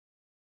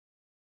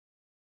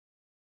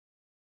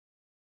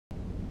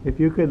If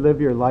you could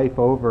live your life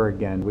over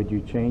again, would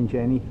you change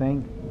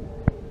anything?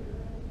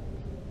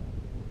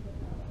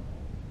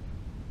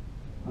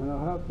 I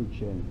don't have to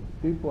change.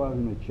 People have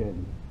to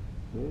change.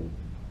 See?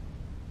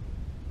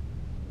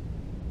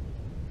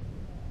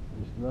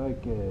 It's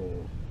like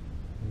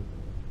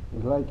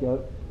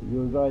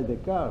you drive the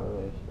car.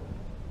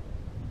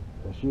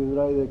 As you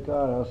drive the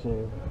car, I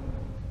say,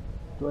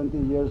 20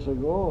 years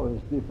ago,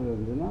 it's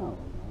different than now.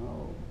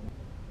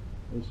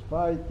 It's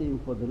fighting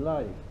for the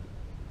life.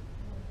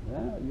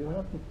 Yeah, you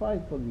have to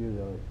fight for your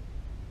life.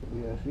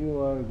 If you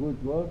are a good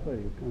golfer,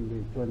 you can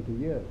be 20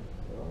 years.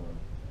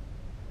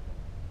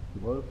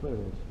 Golfer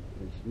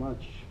is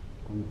much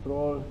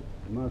control,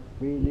 much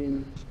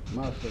feeling,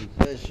 much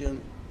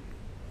sensation,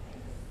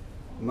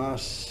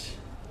 much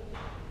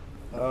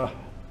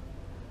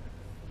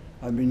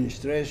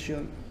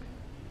administration.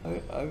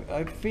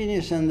 I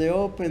finished in the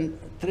Open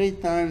 3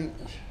 times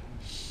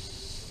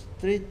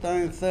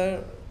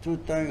third, 2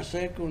 times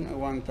second, and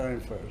 1 time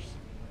first.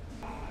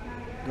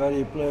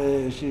 Gary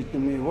said to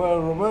me, well,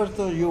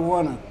 Roberto, you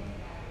won it.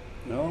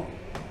 No?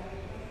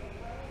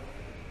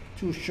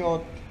 2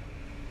 shots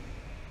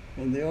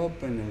in the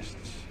Open,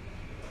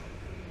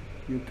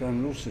 you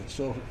can lose it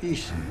so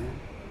easy. No?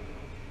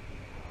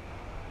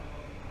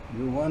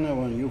 You won it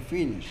when you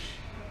finish.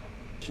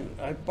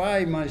 I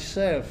buy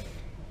myself.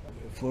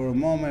 For a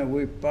moment,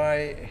 we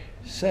buy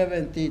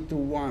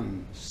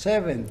 70-1.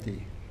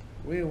 70.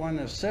 We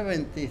won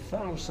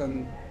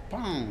 70,000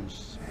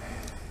 pounds.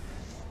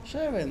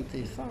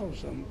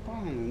 70,000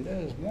 pounds. And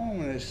there's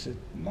moments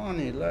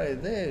money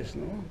like this,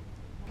 no?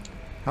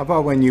 How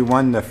about when you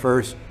won the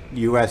first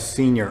U.S.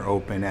 Senior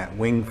Open at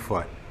Winged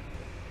Foot?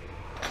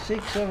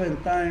 6, 7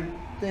 times,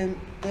 10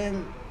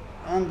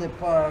 under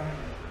par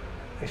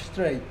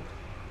straight.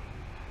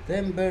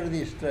 10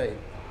 birdies straight.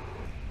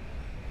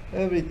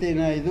 Everything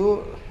I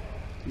do,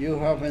 you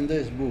have in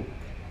this book.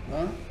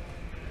 Huh?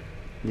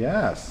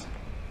 Yes.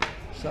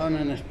 Some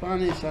in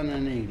Spanish, some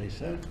in English.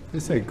 Huh?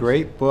 This is a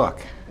great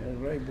book. A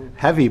great book.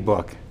 Heavy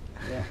book.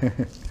 Yeah.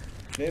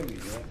 Heavy,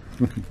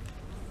 yeah.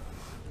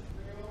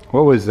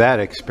 What was that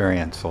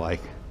experience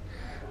like?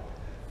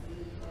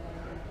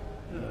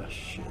 Oh,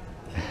 shit.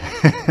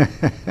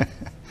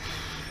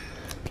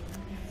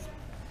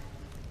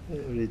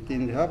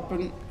 Everything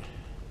happened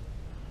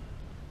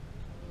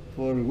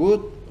for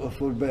good or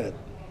for bad.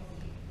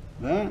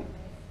 Huh?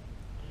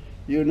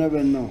 You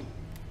never know.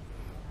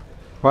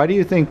 Why do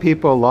you think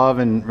people love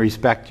and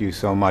respect you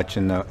so much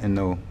in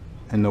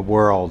the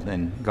world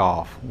in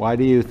golf? Why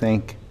do you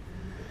think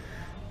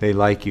they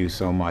like you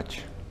so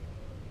much?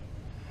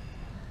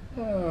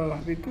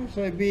 Because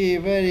I be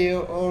very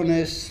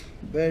honest,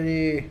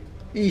 very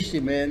easy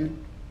man.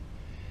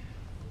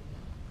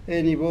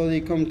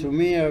 Anybody come to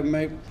me, I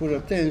make put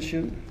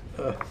attention.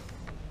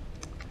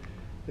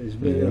 It's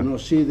better not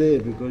see there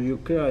because you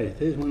cry.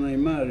 This when I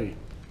marry.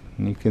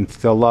 You can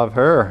still love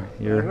her.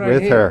 You're right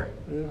with here. her.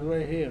 It's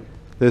right here.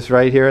 This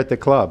right here at the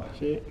club.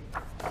 See?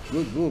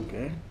 Good book,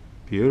 eh?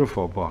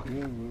 Beautiful book.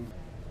 Yeah,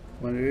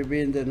 when we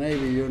be in the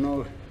Navy, you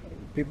know,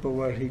 people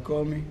what he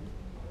called me?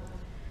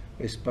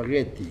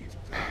 Spaghetti.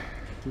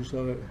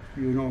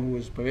 You know who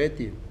is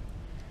spaghetti?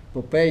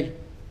 Popeye?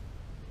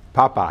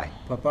 Popeye.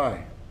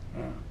 Popeye.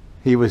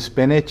 He was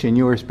spinach and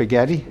you were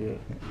spaghetti?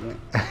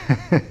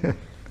 Yeah.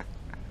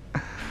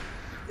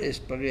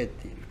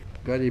 Spaghetti.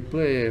 Gary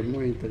player,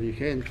 muy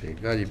inteligente,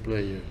 Gary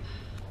player.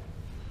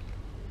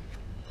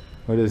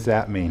 What does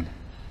that mean?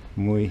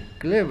 Muy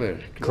Clever.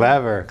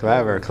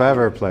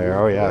 Clever player.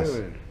 Oh yes.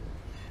 Clever.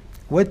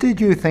 What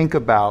did you think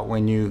about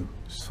when you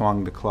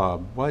swung the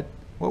club? What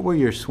were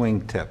your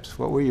swing tips?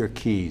 What were your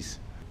keys?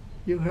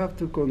 You have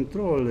to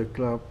control the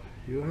club.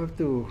 You have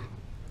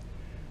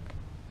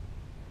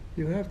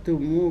to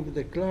move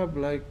the club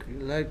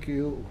like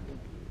you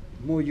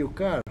move your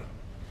car.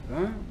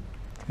 Huh?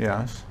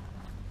 Yes.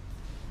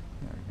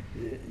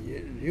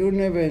 You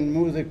never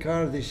move the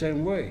car the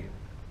same way.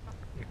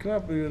 The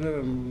club you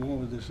never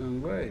move the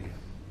same way.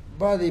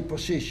 Body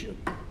position.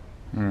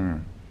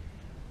 Mm.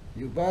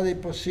 Your body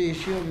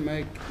position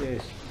make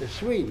the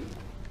swing.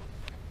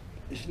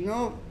 This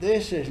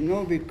is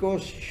not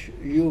because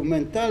your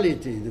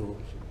mentality do.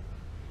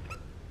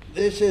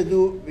 This is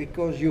do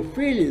because you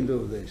feeling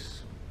do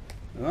this.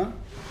 Huh?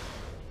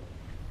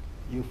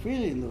 You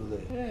feeling do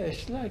this. Yeah,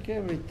 it's like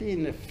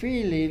everything. The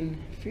feeling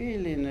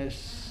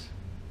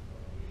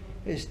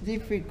is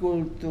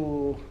difficult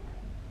to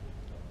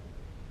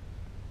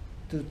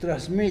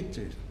transmit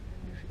it.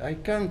 I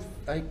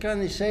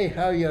can't say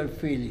how you're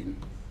feeling.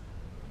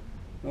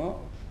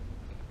 No?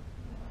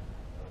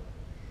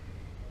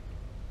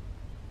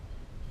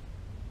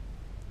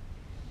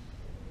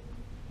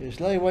 It's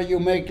like when you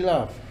make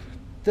love.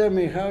 Tell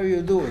me how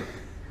you do it.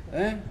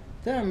 Eh?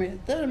 Tell me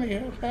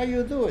how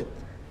you do it.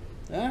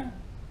 Huh?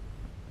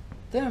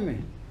 Tell me.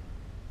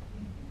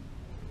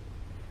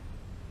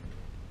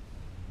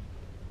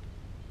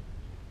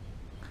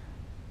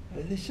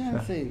 It's the same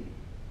thing.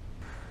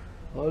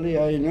 Only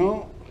I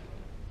know,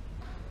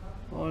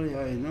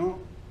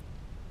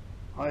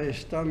 I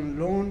stand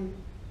alone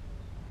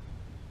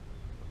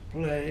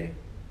play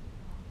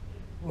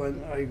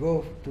when I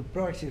go to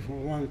practice for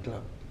one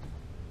club.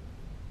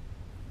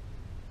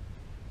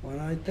 When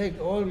I take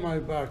all my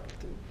back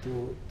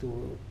to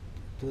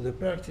the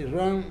practice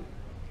run,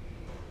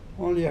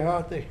 only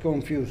heart is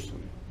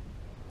confusion.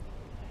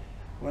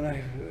 When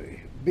I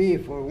be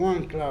for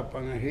one club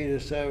and I hit a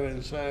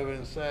 7,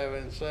 7,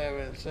 7,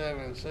 7,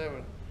 7,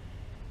 7,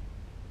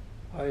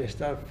 I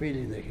start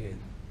feeling again.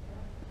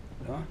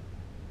 No?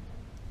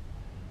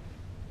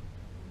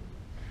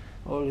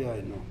 Only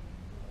I know.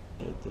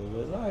 But the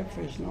life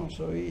is not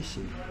so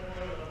easy.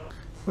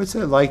 What's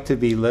it like to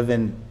be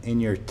living in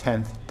your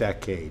 10th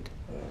decade?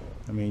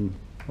 I mean,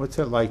 what's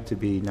it like to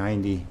be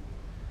 90,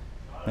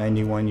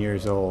 91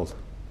 years old?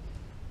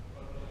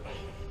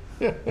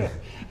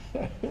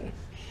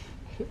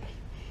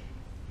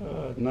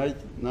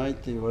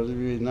 90, what do you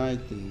mean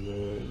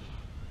 90?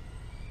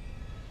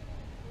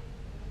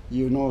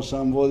 You know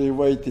somebody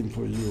waiting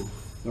for you,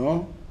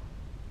 no?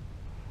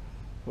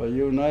 When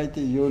you're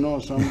 90, you know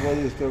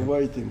somebody is still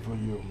waiting for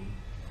you.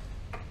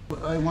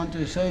 I want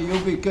to say, you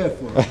be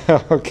careful.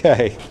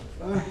 Okay.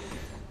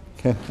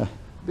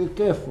 Be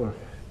careful.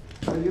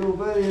 You're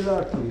very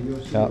lucky,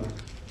 you see. Yep.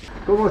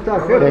 ¿Cómo está,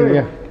 Thank jefe?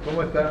 you.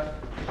 ¿Cómo está?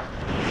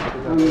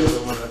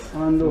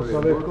 Ando,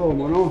 ¿sabes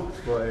cómo, no?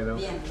 Bueno.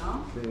 Bien,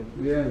 ¿no? Sí.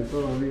 Bien,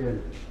 todo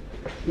bien.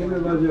 ¿Quién me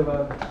va a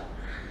llevar?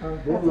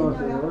 ¿Vos me vas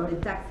a llevar? El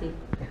taxi.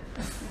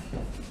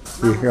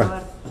 Hijo. Vamos,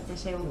 Roberto, te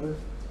llevo.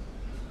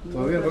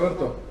 ¿Todo bien,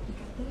 Roberto?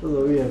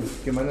 Todo bien.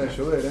 Qué manera de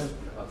llover, ¿eh?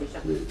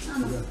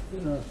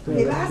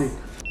 ¿Te vas?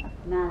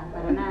 Nada,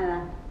 para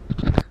nada.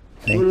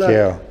 Thank Good luck.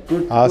 you.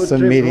 Good Awesome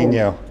trip meeting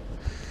home. you.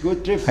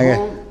 Good trip Okay.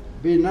 home.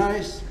 Be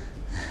nice.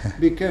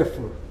 Be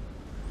careful.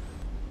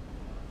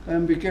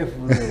 And be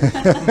careful. Okay,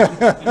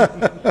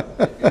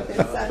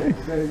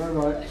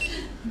 bye-bye.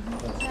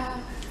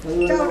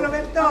 Ciao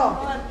Roberto,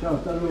 Chao,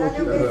 hasta luego. dale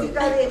un chicos. besito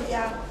a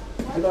Delia.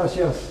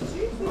 Gracias.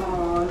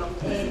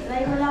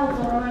 Traigo el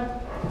auto, Roberto.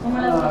 ¿Cómo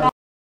la